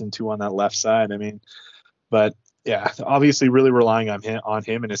Matheson too on that left side. I mean, but yeah, obviously, really relying on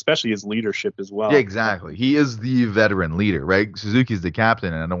him, and especially his leadership as well. Yeah, exactly. He is the veteran leader, right? Suzuki's the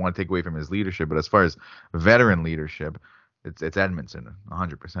captain, and I don't want to take away from his leadership, but as far as veteran leadership, it's Edmondson,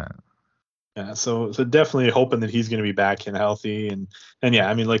 100%. Yeah, so definitely hoping that he's going to be back and healthy, and yeah,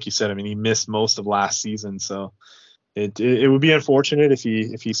 I mean, like you said, I mean, he missed most of last season, so it would be unfortunate if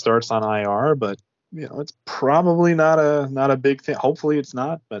he starts on IR, but it's probably not a big thing. Hopefully, it's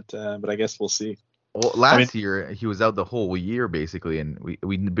not, but I guess we'll see. Well, last year he was out the whole year basically, and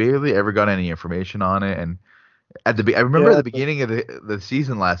we barely ever got any information on it. And I remember at the beginning of the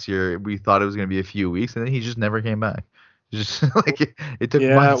season last year, we thought it was going to be a few weeks, and then he just never came back. Just like it took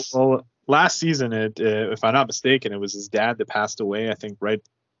months. Well, last season, if I'm not mistaken, it was his dad that passed away. I think right.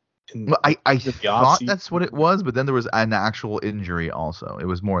 I thought that's what it was, but then there was an actual injury also. It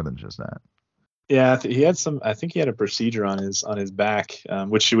was more than just that. Yeah, he had some. I think he had a procedure on his back,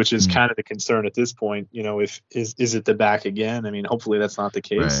 which is kind of the concern at this point. If is it the back again? I mean, hopefully that's not the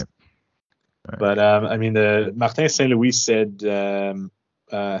case. Right. But I mean, the Martin St. Louis said,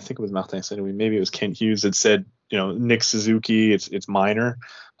 I think it was Martin St. Louis, maybe it was Kent Hughes that said, Nick Suzuki, it's minor.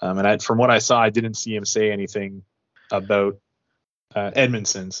 And from what I saw, I didn't see him say anything about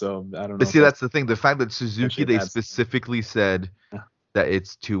Edmondson. So I don't know. But see, that's the thing. The fact that Suzuki, they specifically said that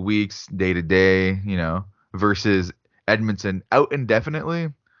it's 2 weeks, day to day, versus Edmondson out indefinitely.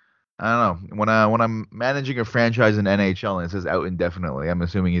 I don't know. When I'm managing a franchise in NHL and it says out indefinitely, I'm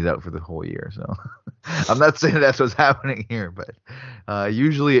assuming he's out for the whole year. So I'm not saying that's what's happening here, but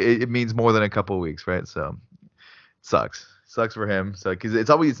usually it means more than a couple of weeks, right? So sucks for him. So because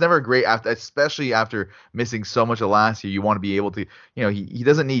it's never great after, especially after missing so much of last year. You want to be able to, he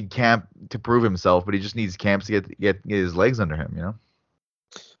doesn't need camp to prove himself, but he just needs camps to get his legs under him,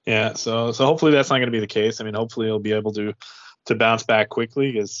 Yeah, so hopefully that's not going to be the case. I mean, hopefully he'll be able to bounce back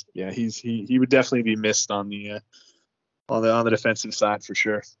quickly because he would definitely be missed on the defensive side for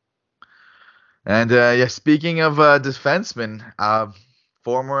sure. And speaking of defensemen,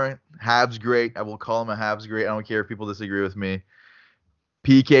 former Habs great, I will call him a Habs great. I don't care if people disagree with me.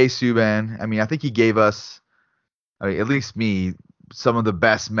 PK Subban. I mean, I think he gave us, at least me, some of the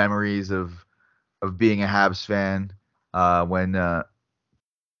best memories of of being a Habs fan when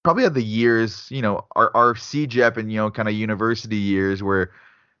probably had the years, our CJEP and kind of university years where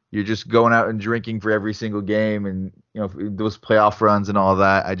you're just going out and drinking for every single game, and those playoff runs and all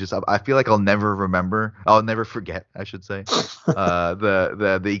that. I feel like I'll never forget, I should say,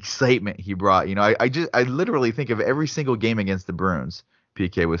 the excitement he brought. I literally think of every single game against the Bruins.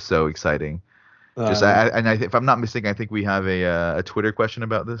 PK was so exciting. If I'm not mistaken, I think we have a Twitter question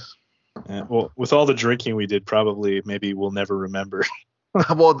about this. Yeah, well, with all the drinking we did, probably maybe we'll never remember.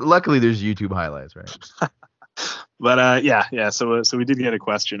 Well, luckily there's YouTube highlights, right? But yeah. So we did get a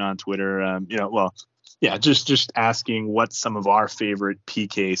question on Twitter. Just asking what some of our favorite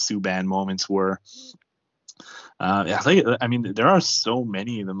PK Subban moments were. I mean, there are so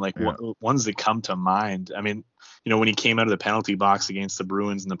many of them. Like ones that come to mind. I mean, when he came out of the penalty box against the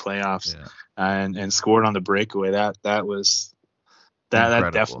Bruins in the playoffs, and scored on the breakaway, that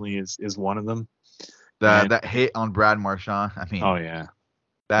definitely is one of them. That hit on Brad Marchand. I mean, oh yeah,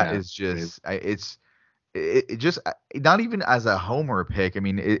 that is just it just not even as a homer pick. I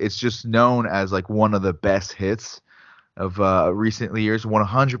mean, it's just known as like one of the best hits of recent years,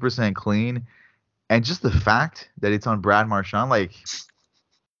 100% clean. And just the fact that it's on Brad Marchand, like,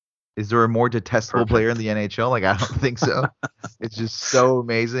 is there a more detestable player in the NHL? Like, I don't think so. It's just so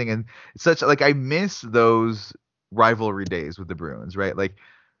amazing. And it's such, like, I miss those rivalry days with the Bruins, right? Like,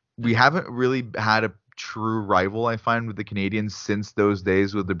 we haven't really had a true rival, I find, with the Canadians since those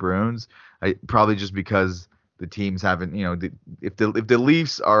days with the Bruins. Probably just because the teams haven't, if the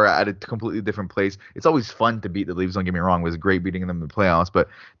Leafs are at a completely different place, it's always fun to beat the Leafs. Don't get me wrong, it was great beating them in the playoffs, but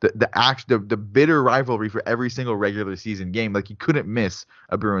the bitter rivalry for every single regular season game, like you couldn't miss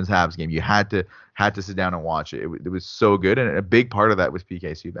a Bruins Habs game. You had to sit down and watch it. It was so good, and a big part of that was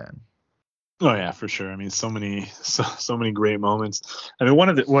PK Subban. Oh yeah, for sure. I mean, so many great moments. I mean,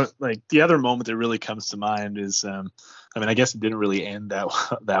 the other moment that really comes to mind is, I mean, I guess it didn't really end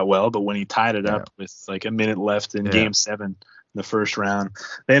that well, but when he tied it up with like a minute left in Game 7 in the first round,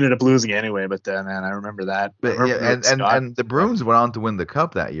 they ended up losing anyway. But then, man, I remember that. But and the Bruins went on to win the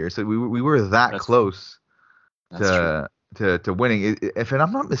cup that year, so we were that close to winning. If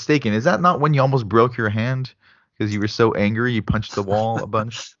I'm not mistaken, is that not when you almost broke your hand because you were so angry you punched the wall a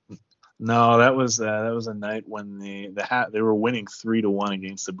bunch? No, that was a night when they were winning 3-1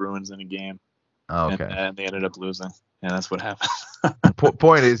 against the Bruins in a game. Oh, okay. And they ended up losing. Yeah, that's what happened.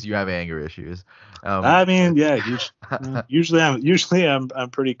 Point is, you have anger issues. I mean, yeah. Usually I'm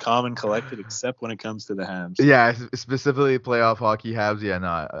pretty calm and collected, except when it comes to the Habs. Yeah, specifically playoff hockey Habs. Yeah,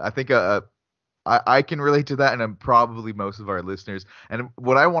 no, I think I can relate to that, and probably most of our listeners. And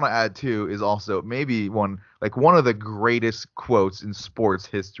what I want to add too is also maybe one of the greatest quotes in sports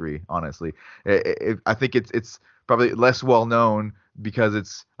history. Honestly, I think it's probably less well known because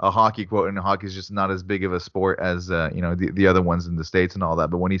it's a hockey quote, and hockey is just not as big of a sport as the other ones in the States and all that.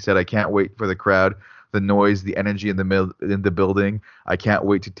 But when he said, "I can't wait for the crowd, the noise, the energy in the building. I can't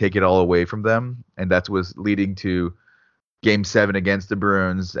wait to take it all away from them," and that was leading to Game 7 against the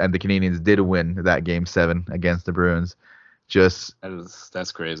Bruins, and the Canadians did win that Game 7 against the Bruins.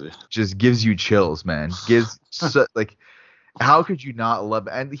 That's crazy. Just gives you chills, man. How could you not love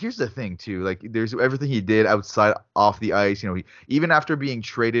it? And here's the thing too, like there's everything he did outside off the ice. Even after being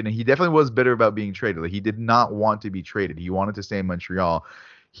traded, and he definitely was bitter about being traded. Like he did not want to be traded. He wanted to stay in Montreal.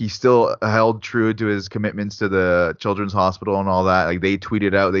 He still held true to his commitments to the Children's Hospital and all that. Like they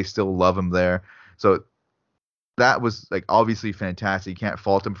tweeted out, they still love him there. So that was like obviously fantastic. You can't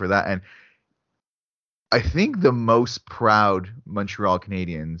fault him for that. And I think the most proud Montreal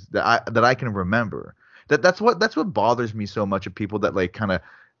Canadiens that I can remember. That's what bothers me so much of people that like kind of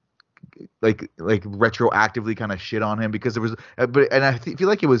like retroactively kind of shit on him because there was and I feel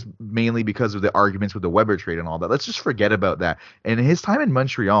like it was mainly because of the arguments with the Weber trade and all that. Let's just forget about that. And in his time in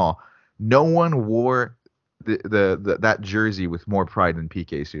Montreal, no one wore that jersey with more pride than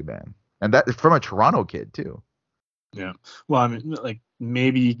PK Subban. And that from a Toronto kid too. Yeah. Well, I mean, like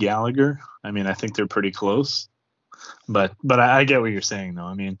maybe Gallagher. I mean, I think they're pretty close. But I get what you're saying, though.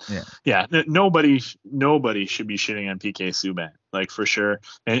 I mean, yeah, nobody should be shitting on PK Subban, like for sure.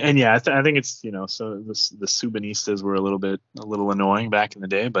 And yeah, I think it's so the Subbanistas were a little annoying back in the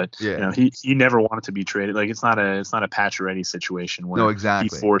day, but he never wanted to be traded. Like it's not a Pacioretty situation where he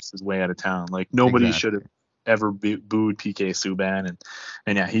forced his way out of town. Like nobody should have ever booed PK Subban,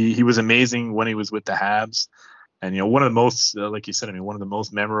 and yeah, he was amazing when he was with the Habs. And one of the most, like you said, I mean, one of the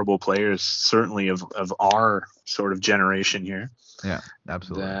most memorable players, certainly of our sort of generation here. Yeah,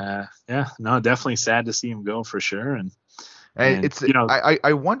 absolutely. Definitely sad to see him go for sure. And And And it's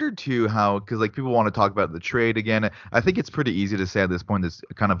I wonder too how, because like people want to talk about the trade again. I think it's pretty easy to say at this point it's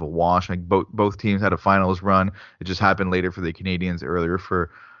kind of a wash. Like both teams had a finals run. It just happened later for the Canadians, earlier for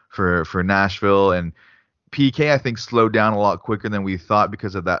Nashville. And PK I think slowed down a lot quicker than we thought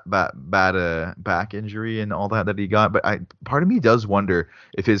because of that bad back injury and all that he got. But part of me does wonder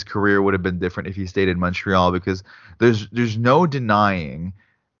if his career would have been different if he stayed in Montreal, because there's no denying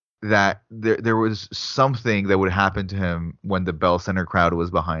that there was something that would happen to him when the Bell Center crowd was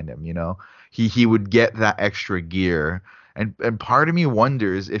behind him. He would get that extra gear, and part of me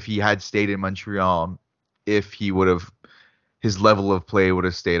wonders if he had stayed in Montreal, if he would have his level of play would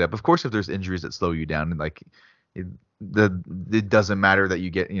have stayed up. Of course, if there's injuries that slow you down, and like it, it doesn't matter that you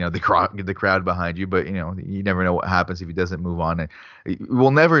get the crowd behind you, but you never know what happens if he doesn't move on. And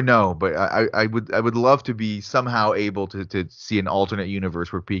we'll never know. But I would love to be somehow able to see an alternate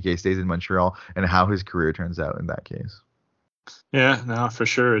universe where PK stays in Montreal and how his career turns out in that case. Yeah, no, for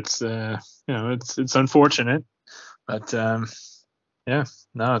sure. It's it's unfortunate, but yeah,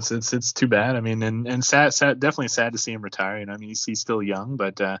 no, it's too bad. I mean, and sad, definitely sad to see him retire. I mean, he's still young,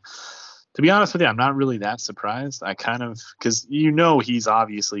 but to be honest with you, I'm not really that surprised. I kind of, because he's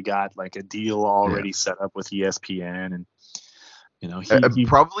obviously got like a deal already set up with ESPN, and he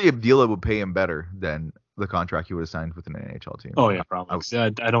probably a deal that would pay him better than the contract he would have signed with an NHL team. Oh yeah, probably. I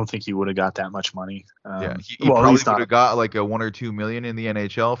don't think he would have got that much money. He probably would have got like a 1 or 2 million in the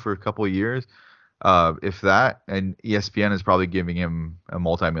NHL for a couple of years, if that. And ESPN is probably giving him a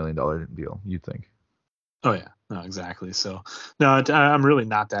multi-million-dollar deal, you'd think. Oh yeah, no, exactly. So no, I'm really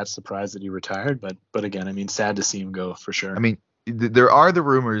not that surprised that he retired, but again, I mean, sad to see him go for sure. I mean, there are the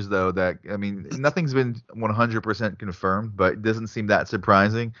rumors though that, I mean, nothing's been 100% confirmed, but it doesn't seem that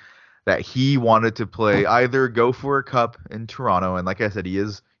surprising that he wanted to play, either go for a cup in Toronto, and like I said, he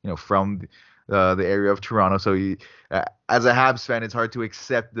is from the area of Toronto, so he, as a Habs fan, it's hard to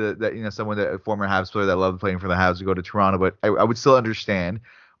accept that someone, that a former Habs player that loved playing for the Habs, to go to Toronto, but I would still understand.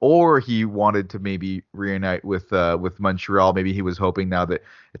 Or he wanted to maybe reunite with Montreal. Maybe he was hoping, now that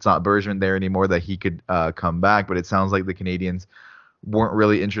it's not Bergevin there anymore, that he could come back. But it sounds like the Canadians weren't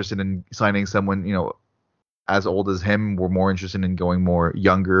really interested in signing someone as old as him. Were more interested in going more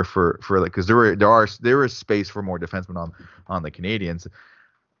younger for like, because there is space for more defensemen on the Canadians.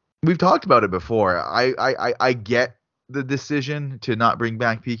 We've talked about it before. I get the decision to not bring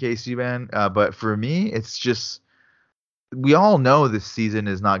back PK Subban, but for me, it's just, we all know this season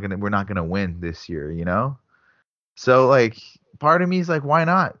we're not gonna win this year, So like, part of me is like, why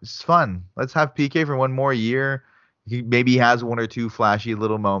not? It's fun. Let's have PK for one more year. Maybe he has 1 or 2 flashy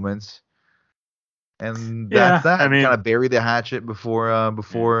little moments, and that's that. I mean, kind of bury the hatchet before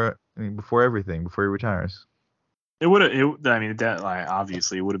everything, before he retires. It would have. I mean, that, like,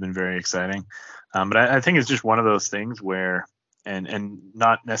 obviously it would have been very exciting, but I think it's just one of those things where, and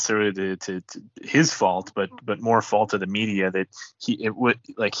not necessarily to his fault, but more fault of the media, that he would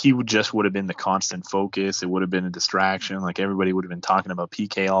have been the constant focus. It would have been a distraction. Like, everybody would have been talking about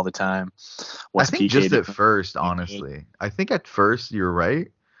PK all the time. I think just at first, honestly, I think at first you're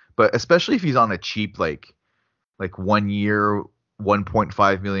right, but especially if he's on a cheap like 1 year,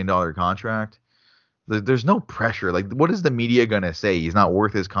 $1.5 million contract. There's no pressure. Like, what is the media gonna say? He's not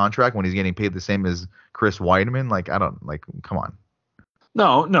worth his contract when he's getting paid the same as Chris Weidman? Like, I don't, like, come on.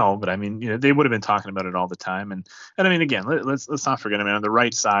 No, but I mean, they would have been talking about it all the time, and I mean, again, let's not forget. I mean, on the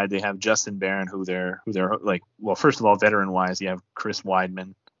right side, they have Justin Barron, who they're like, well, first of all, veteran wise, you have Chris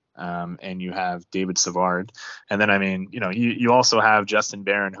Weidman, and you have David Savard, and then, I mean, you also have Justin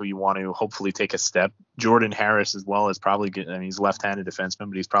Barron, who you want to hopefully take a step. Jordan Harris as well is probably good. I mean, he's a left-handed defenseman,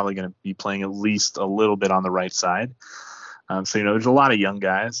 but he's probably going to be playing at least a little bit on the right side. So there's a lot of young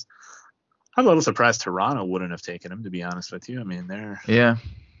guys. I'm a little surprised Toronto wouldn't have taken him, to be honest with you. I mean, their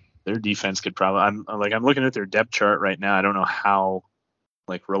defense could probably. I'm looking at their depth chart right now. I don't know how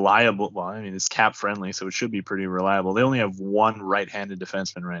reliable. Well, I mean, it's cap friendly, so it should be pretty reliable. They only have one right-handed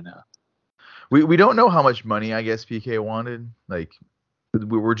defenseman right now. We don't know how much money, I guess, PK wanted. Like,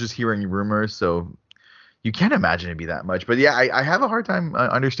 we're just hearing rumors, so you can't imagine it'd be that much. But yeah, I have a hard time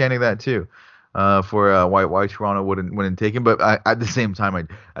understanding that too. For why Toronto wouldn't take him, but at the same time,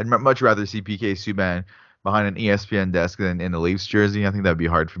 I'd much rather see PK Subban behind an ESPN desk than in the Leafs jersey. I think that'd be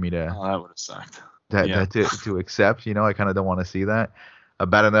hard for me to. Oh, that would have sucked. To accept. I kind of don't want to see that.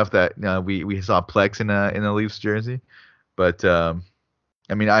 Bad enough that we saw Plex in a Leafs jersey, but I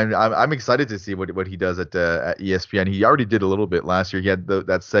mean, I'm excited to see what he does at ESPN. He already did a little bit last year. He had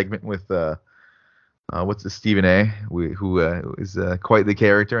that segment with what's the Stephen A, who is quite the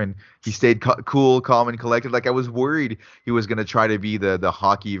character, and he stayed cool, calm, and collected. Like, I was worried he was going to try to be the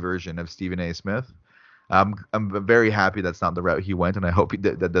hockey version of Stephen A. Smith, I'm very happy that's not the route he went, and I hope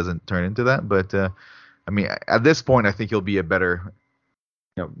that doesn't turn into that. But I mean, at this point, I think he'll be a better,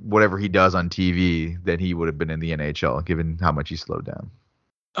 whatever he does on TV than he would have been in the NHL, given how much he slowed down.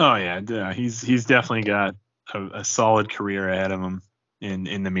 Oh yeah, he's definitely got a solid career ahead of him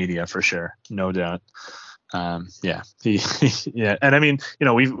in the media for sure, no doubt. Yeah, yeah, and I mean,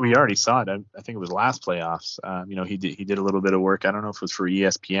 we already saw it. I think it was last playoffs. He did a little bit of work. I don't know if it was for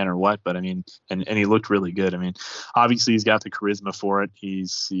ESPN or what, but I mean, and he looked really good. I mean, obviously he's got the charisma for it.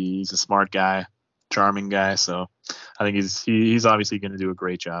 He's a smart guy, charming guy. So I think he's obviously going to do a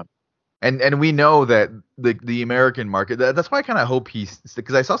great job. And we know that the American market. That's why I kind of hope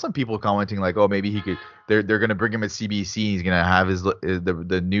because I saw some people commenting like, oh, maybe he could. They're gonna bring him at CBC. He's gonna have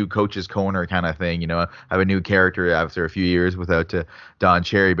the new coach's corner kind of thing. Have a new character after a few years without Don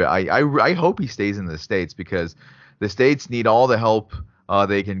Cherry. But I hope he stays in the States, because the States need all the help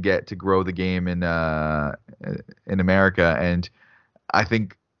they can get to grow the game in America. And I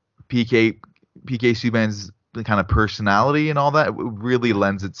think PK Subban's the kind of personality and all that really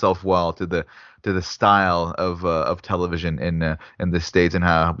lends itself well to the style of television in the States, and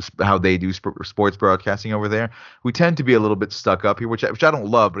how they do sports broadcasting over there. We tend to be a little bit stuck up here, which I don't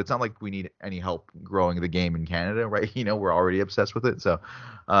love, but it's not like we need any help growing the game in Canada, right? We're already obsessed with it. So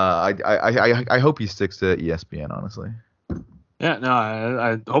I hope he sticks to ESPN, honestly. Yeah, no,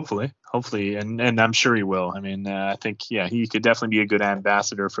 I hopefully, and I'm sure he will. I mean, I think he could definitely be a good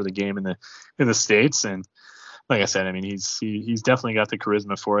ambassador for the game in the States. And like I said, I mean, he's definitely got the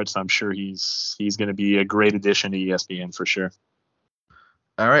charisma for it. So I'm sure he's going to be a great addition to ESPN for sure.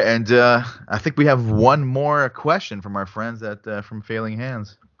 All right, and I think we have one more question from our friends from Flailing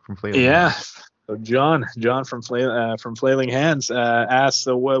Hands. So John from Flailing Hands asks,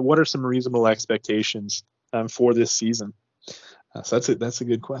 so what are some reasonable expectations for this season? So that's a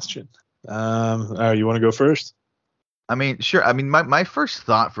good question. You want to go first? I mean, sure. I mean, my first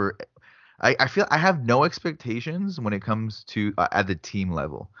thought I feel I have no expectations when it comes to at the team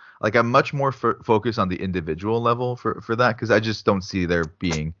level. Like, I'm much more focused on the individual level for that, because I just don't see there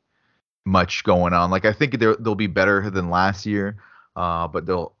being much going on. Like, I think they'll be better than last year, but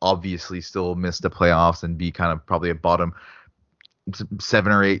they'll obviously still miss the playoffs and be kind of probably a bottom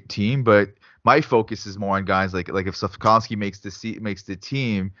 7 or 8 team. But my focus is more on guys like if Slavkovsky makes the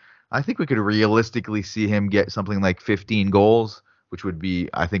team, I think we could realistically see him get something like 15 goals, which would be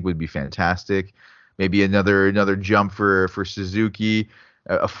fantastic. Maybe another jump for Suzuki,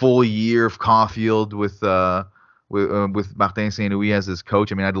 a full year of Caulfield with Martin Saint Louis as his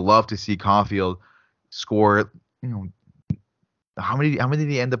coach. I mean, I'd love to see Caulfield score. How many did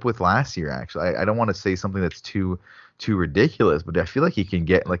he end up with last year? Actually, I don't want to say something that's too ridiculous, but I feel like he can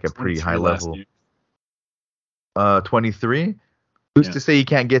get like a pretty high level. 23. Who's to say he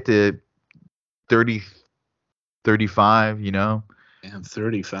can't get to 30, 35? Yeah,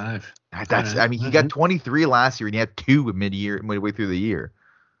 35. I mean, he got 23 last year, and he had 2 midway through the year.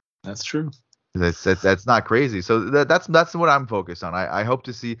 That's true. That's not crazy. So that's what I'm focused on. I hope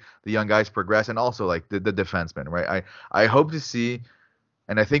to see the young guys progress, and also like the defensemen, right? I hope to see,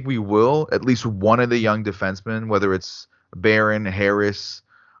 and I think we will, at least one of the young defensemen, whether it's Barron, Harris,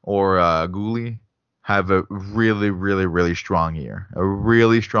 or Gouli, have a really, really, really strong year. A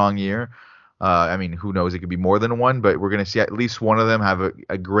really strong year. I mean, who knows? It could be more than one, but we're going to see at least one of them have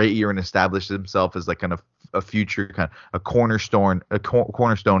a great year and establish himself as like kind of a future kind of a cornerstone for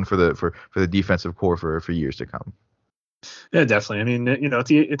the defensive core for years to come. Yeah, definitely. I mean, at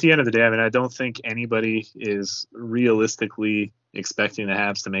the end of the day, I mean, I don't think anybody is realistically expecting the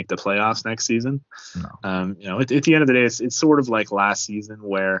Habs to make the playoffs next season. No. At the end of the day, it's sort of like last season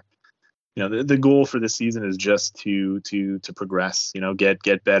where, the goal for the season is just to progress,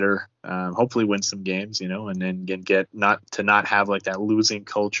 get better, hopefully win some games, and then get not have like that losing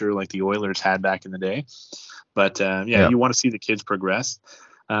culture like the Oilers had back in the day. But you want to see the kids progress.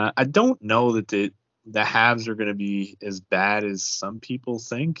 I don't know that the Habs are going to be as bad as some people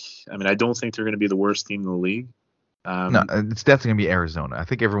think. I mean, I don't think they're going to be the worst team in the league. No, it's definitely going to be Arizona. I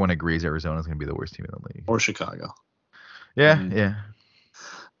think everyone agrees Arizona is going to be the worst team in the league. Or Chicago. Yeah, yeah.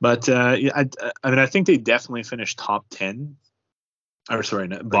 But I mean, I think they definitely finished top 10. Or sorry,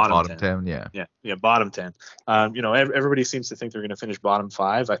 bottom 10. Yeah, bottom 10. Everybody seems to think they're going to finish bottom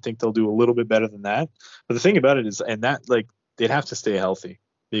 5. I think they'll do a little bit better than that. But the thing about it is, and that they'd have to stay healthy,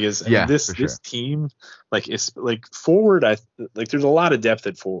 because this team, like, is like forward. There's a lot of depth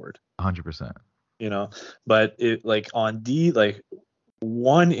at forward. 100%. But it like on D, like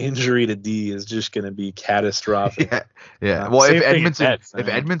one injury to D is just going to be catastrophic. Yeah. Well, if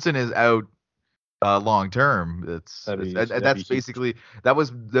Edmondson is out, long term. That's Huge. basically that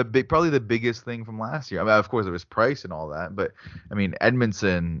was probably the biggest thing from last year. I mean, of course, there was price and all that, but I mean,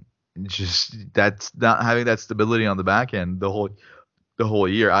 Edmondson just that's not having that stability on the back end the whole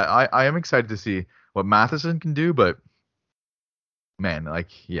year. I am excited to see what Matheson can do, but man, like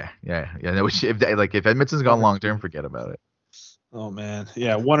yeah. No, if Edmondson's One gone or long term, two. forget about it. Oh man,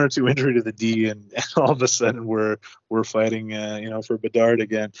 yeah, one or two injury to the D, and all of a sudden we're fighting, for Bedard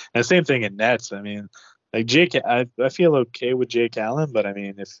again. And same thing in nets. I mean, like Jake, I feel okay with Jake Allen, but I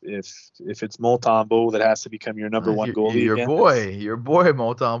mean, if it's Montembeault that has to become your number one goalie Your again, boy,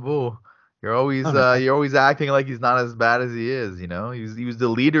 Motambu. I mean, You're always acting like he's not as bad as he is. You know, he was the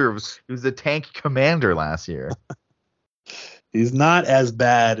leader of he was the tank commander last year. he's not as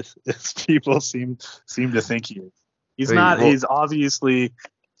bad as people seem to think he is. He's Wait, not. well, He's obviously,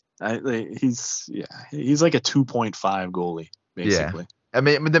 he's like a 2.5 goalie yeah. basically. I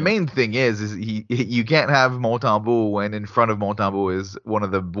mean, the Yeah. main thing is you can't have Motambu when in front of Motambu is one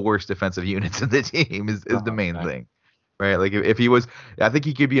of the worst defensive units in the team is the No, main exactly. thing, right? Like if he was, I think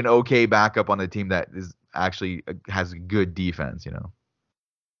he could be an okay backup on a team that is actually has good defense. You know.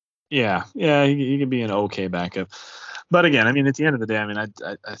 Yeah, he could be an okay backup. But again, I mean, at the end of the day, I mean,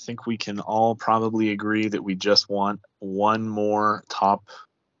 I think we can all probably agree that we just want one more top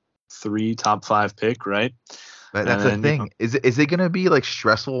three, top five pick, right? But And that's the then, thing. Is it gonna be like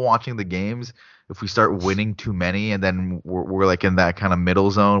stressful watching the games if we start winning too many and then we're like in that kind of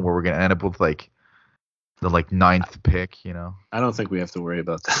middle zone where we're gonna end up with like the like ninth pick, you know? I don't think we have to worry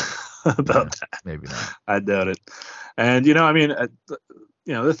about that. Yeah, about that. maybe not. I doubt it. And I mean,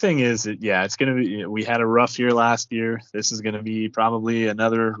 the thing is that yeah, it's gonna be. We had a rough year last year. This is gonna be probably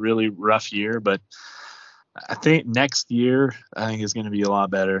another really rough year, but I think next year I think is gonna be a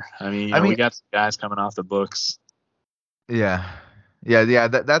lot better. I mean, I we mean, got some guys coming off the books. yeah, yeah.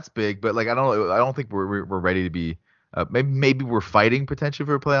 That's big, but like I don't think we're ready to be. Maybe we're fighting potentially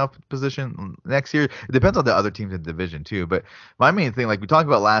for a playoff position next year. It depends on the other teams in the division too. But my main thing, like we talked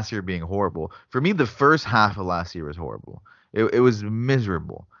about last year being horrible. For me, the first half of last year was horrible. It was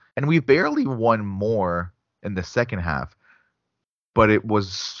miserable, and we barely won more in the second half, but it was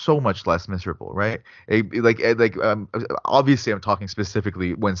so much less miserable, right? Obviously, I'm talking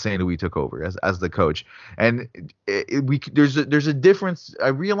specifically when Saint Louis took over as the coach, and there's a difference. I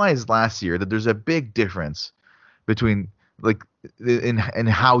realized last year that there's a big difference between like in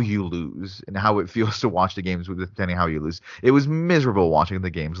how you lose and how it feels to watch the games depending how you lose. It was miserable watching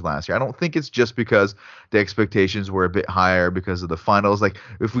the games last year. I don't think it's just because the expectations were a bit higher because of the finals. Like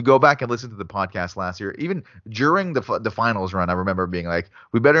if we go back and listen to the podcast last year, even during the finals run, I remember being like,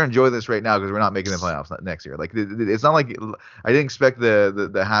 we better enjoy this right now because we're not making the playoffs next year. Like it's not like I didn't expect the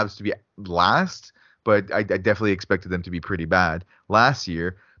Habs to be last, but I definitely expected them to be pretty bad last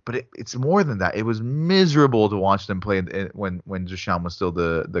year. But it's more than that. It was miserable to watch them play when Duchamp was still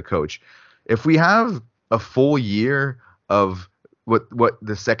the coach. If we have a full year of what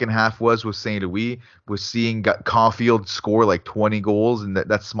the second half was with St. Louis, was seeing Caulfield score like 20 goals in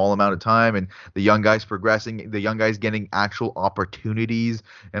that small amount of time, and the young guys progressing, the young guys getting actual opportunities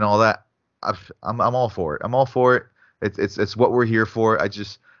and all that. I'm all for it. I'm all for it. It's what we're here for. I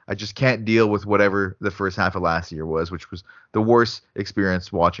just can't deal with whatever the first half of last year was, which was the worst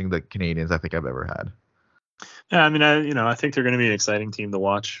experience watching the Canadians I think I've ever had. Yeah, I mean, I think they're going to be an exciting team to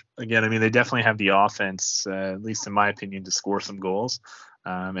watch. Again, I mean, they definitely have the offense, at least in my opinion, to score some goals.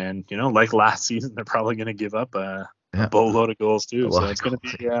 And like last season, they're probably going to give up a Yeah, boatload of goals a too. So lot of it's going to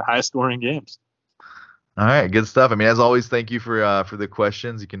goals. be high-scoring games. All right, good stuff. I mean, as always, thank you for the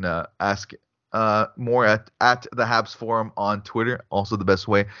questions. You can ask more at the Habs Forum on Twitter. Also, the best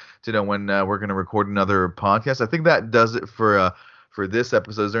way to know when we're going to record another podcast. I think that does it for this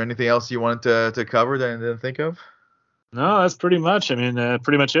episode. Is there anything else you wanted to cover that I didn't think of? No, that's pretty much. I mean,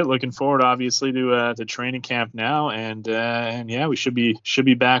 pretty much it. Looking forward, obviously, to training camp now, and yeah, we should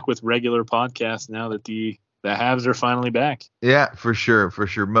be back with regular podcasts now that the Habs are finally back. Yeah, for sure, for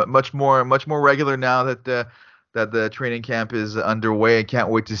sure. Much more regular now that the training camp is underway. I can't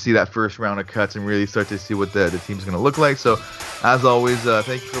wait to see that first round of cuts and really start to see what the team's going to look like. So, as always,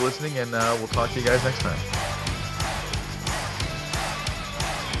 thank you for listening, and we'll talk to you guys next time.